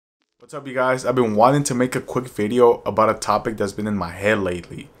What's up, you guys? I've been wanting to make a quick video about a topic that's been in my head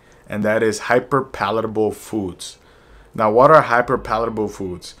lately, and that is hyper palatable foods. Now, what are hyper palatable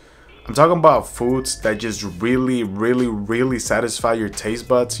foods? I'm talking about foods that just really satisfy your taste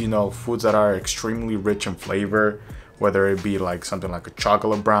buds. You know, foods that are extremely rich in flavor, whether it be like something like a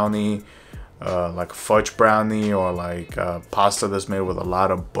chocolate brownie, like a fudge brownie, or like pasta that's made with a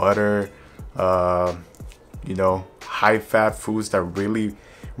lot of butter. You know, high fat foods that really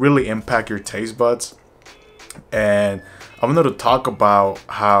impact your taste buds. And I'm going to talk about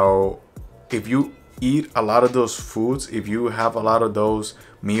how if you eat a lot of those foods, if you have a lot of those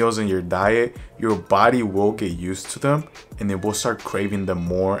meals in your diet, your body will get used to them and it will start craving them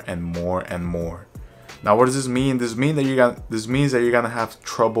more and more and more. Now, what does this mean? This means that you're gonna have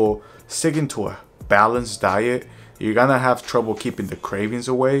trouble sticking to a balanced diet. You're gonna have trouble keeping the cravings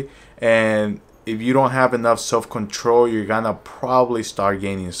away, and if you don't have enough self-control, you're gonna probably start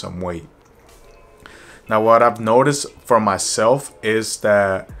gaining some weight. Now, what I've noticed for myself is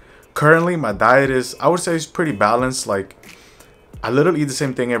that currently my diet is, I would say, it's pretty balanced. Like, I literally eat the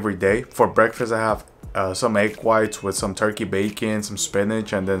same thing every day. For breakfast, I have some egg whites with some turkey bacon, some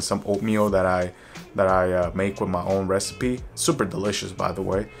spinach, and then some oatmeal that I make with my own recipe. Super delicious, by the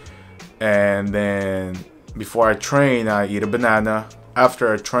way. And then before I train, I eat a banana.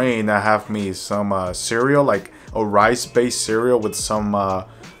 After I train, I have me some cereal, like a rice-based cereal with some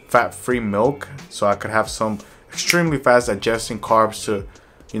fat-free milk, so I could have some extremely fast digesting carbs to,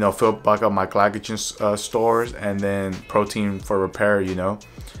 you know, fill back up my glycogen stores, and then protein for repair, you know.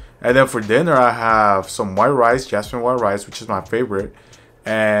 And then for dinner, I have some white rice, jasmine white rice, which is my favorite,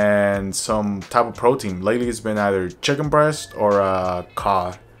 and some type of protein. Lately, it's been either chicken breast or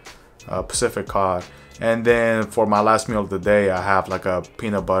cod, Pacific cod. And then for my last meal of the day, I have like a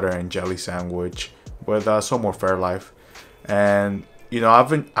peanut butter and jelly sandwich with some more Fairlife. And you know,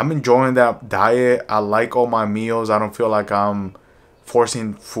 I'm enjoying that diet. I like all my meals. I don't feel like I'm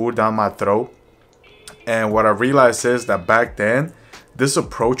forcing food down my throat. And what I realized is that back then, this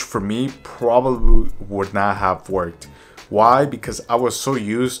approach for me probably would not have worked. Why? Because I was so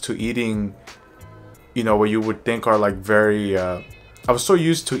used to eating, you know, what you would think are like very, I was so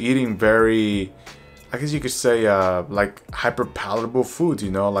used to eating very, I guess you could say, like hyper palatable foods,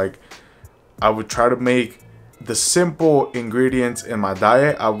 you know. Like, I would try to make the simple ingredients in my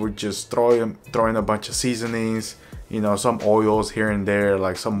diet. I would just throw in a bunch of seasonings, you know, some oils here and there,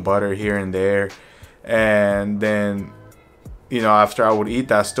 like some butter here and there. And then, you know, after I would eat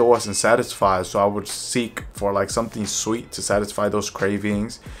that, I still wasn't satisfied. So I would seek for like something sweet to satisfy those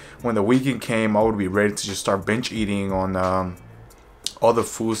cravings. When the weekend came, I would be ready to just start binge eating on all the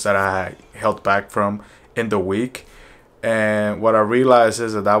foods that I held back from in the week. And what I realized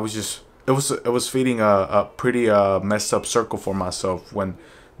is that I was just, it was feeding a pretty messed up circle for myself, when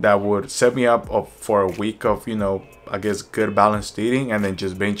that would set me up for a week of, you know, I guess good balanced eating, and then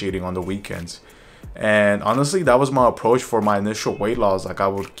just binge eating on the weekends. And honestly, that was my approach for my initial weight loss. Like, I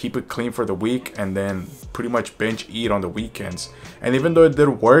would keep it clean for the week and then pretty much binge eat on the weekends. And even though it did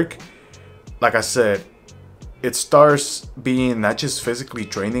work, like I said, it starts being not just physically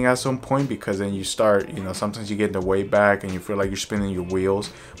draining at some point, because then you start, you know, sometimes you get the weight back and you feel like you're spinning your wheels,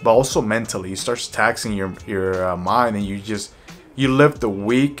 but also mentally it starts taxing your mind, and you live the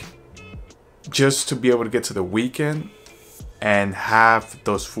week just to be able to get to the weekend and have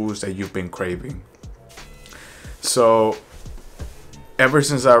those foods that you've been craving. So ever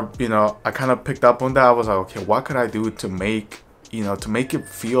since I kind of picked up on that, I was like, okay, what could I do to make, you know, to make it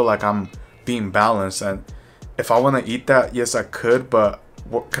feel like I'm being balanced? And if I want to eat that, yes, I could, but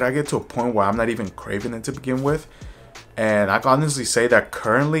could I get to a point where I'm not even craving it to begin with? And I can honestly say that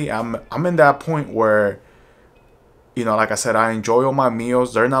currently I'm in that point where, you know, like I said, I enjoy all my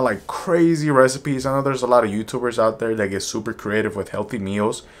meals. They're not like crazy recipes. I know there's a lot of YouTubers out there that get super creative with healthy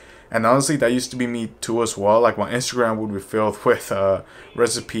meals. And honestly, that used to be me too as well. Like, my Instagram would be filled with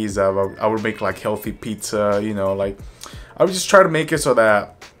recipes. I would make like healthy pizza, you know, like I would just try to make it so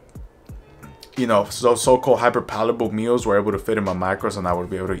that, you know, so-called hyper palatable meals were able to fit in my macros and I would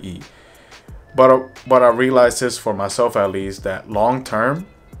be able to eat. But what I realized is, for myself at least, that long term,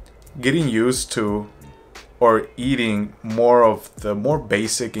 getting used to or eating more of the more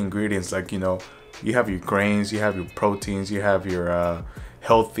basic ingredients, like, you know, you have your grains, you have your proteins, you have your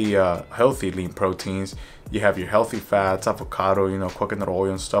healthy lean proteins, you have your healthy fats, avocado, you know, coconut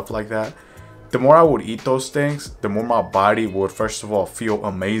oil and stuff like that. The more I would eat those things, the more my body would, first of all, feel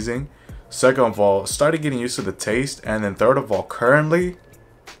amazing. Second of all, started getting used to the taste. And then third of all, currently,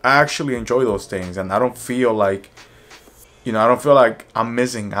 I actually enjoy those things. And I don't feel like you know, I don't feel like I'm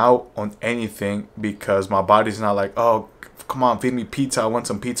missing out on anything because my body's not like, oh, come on, feed me pizza. I want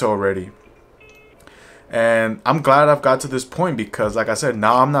some pizza already. And I'm glad I've got to this point because, like I said,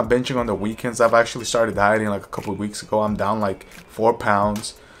 now I'm not benching on the weekends. I've actually started dieting like a couple of weeks ago. I'm down like 4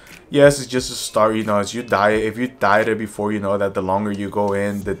 pounds. Yes, it's just a start, you know, as you diet. If you dieted before, you know that the longer you go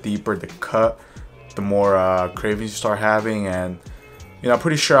in, the deeper the cut, the more cravings you start having. And, you know, I'm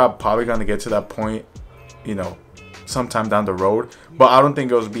pretty sure I'm probably going to get to that point, you know, sometime down the road. But I don't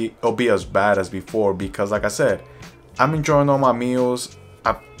think it'll be as bad as before because, like I said, I'm enjoying all my meals.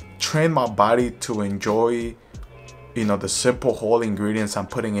 I've trained my body to enjoy, you know, the simple whole ingredients I'm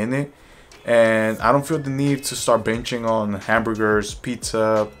putting in it. And I don't feel the need to start benching on hamburgers,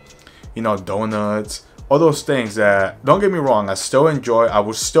 pizza, you know, donuts, all those things that, don't get me wrong, I still enjoy. I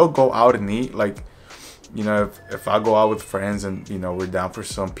would still go out and eat. Like, you know, if I go out with friends and, you know, we're down for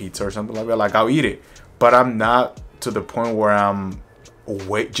some pizza or something like that, like, I'll eat it. But I'm not to the point where I'm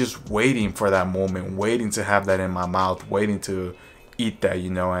just waiting for that moment, waiting to have that in my mouth, waiting to eat that, you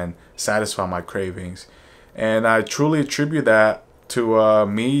know, and satisfy my cravings. And I truly attribute that to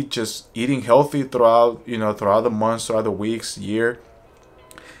me just eating healthy throughout, you know, throughout the months, throughout the weeks, year.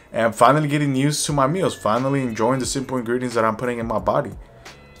 And finally getting used to my meals, finally enjoying the simple ingredients that I'm putting in my body.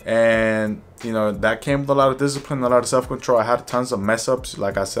 And, you know, that came with a lot of discipline, a lot of self-control. I had tons of mess ups.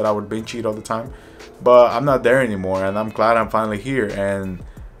 Like I said, I would binge eat all the time. But I'm not there anymore, and I'm glad I'm finally here. And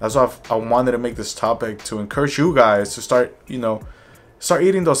that's why I wanted to make this topic, to encourage you guys to start, you know, start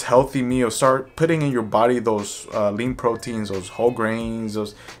eating those healthy meals. Start putting in your body those lean proteins, those whole grains,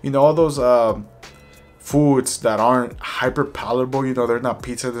 those, you know, all those foods that aren't hyper palatable. You know, they're not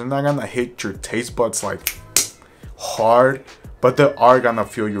pizza. They're not gonna hit your taste buds like hard, but they are gonna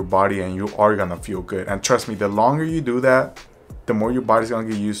fuel your body and you are gonna feel good. And trust me, the longer you do that, the more your body's gonna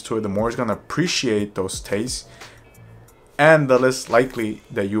get used to it, the more it's gonna appreciate those tastes, and the less likely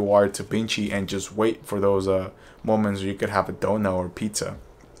that you are to binge eat and just wait for those moments where you could have a donut or pizza.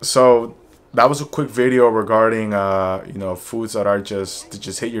 So that was a quick video regarding you know, foods that are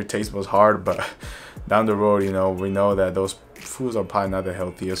just hit your taste buds hard, but down the road, you know, we know that those foods are probably not the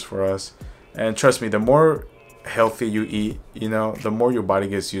healthiest for us. And trust me, the more healthy you eat, you know, the more your body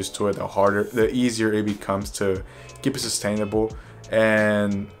gets used to it, the easier it becomes to keep it sustainable.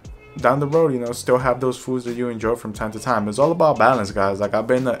 And down the road, you know, still have those foods that you enjoy from time to time. It's all about balance, guys. Like, I've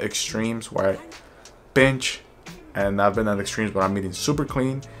been at extremes where I binge, and I've been at extremes where I'm eating super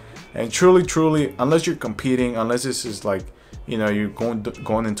clean. And truly, unless you're competing, unless this is like, you know, you're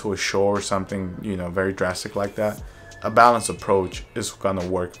going into a show or something, you know, very drastic like that, a balanced approach is gonna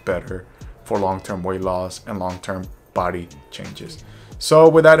work better for long-term weight loss and long-term body changes. So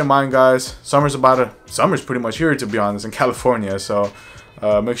with that in mind, guys, summer's pretty much here, to be honest, in California. So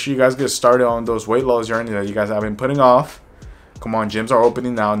make sure you guys get started on those weight loss journey that you guys have been putting off. Come on, gyms are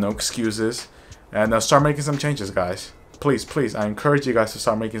opening now, no excuses. And start making some changes, guys. Please, I encourage you guys to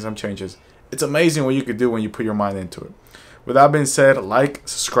start making some changes. It's amazing what you could do when you put your mind into it. With that being said, like,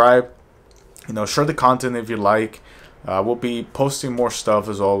 subscribe, you know, share the content if you like. We'll be posting more stuff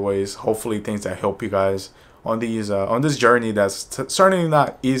as always. Hopefully things that help you guys on this journey that's certainly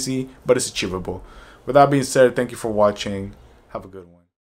not easy, but it's achievable. With that being said, thank you for watching. Have a good one.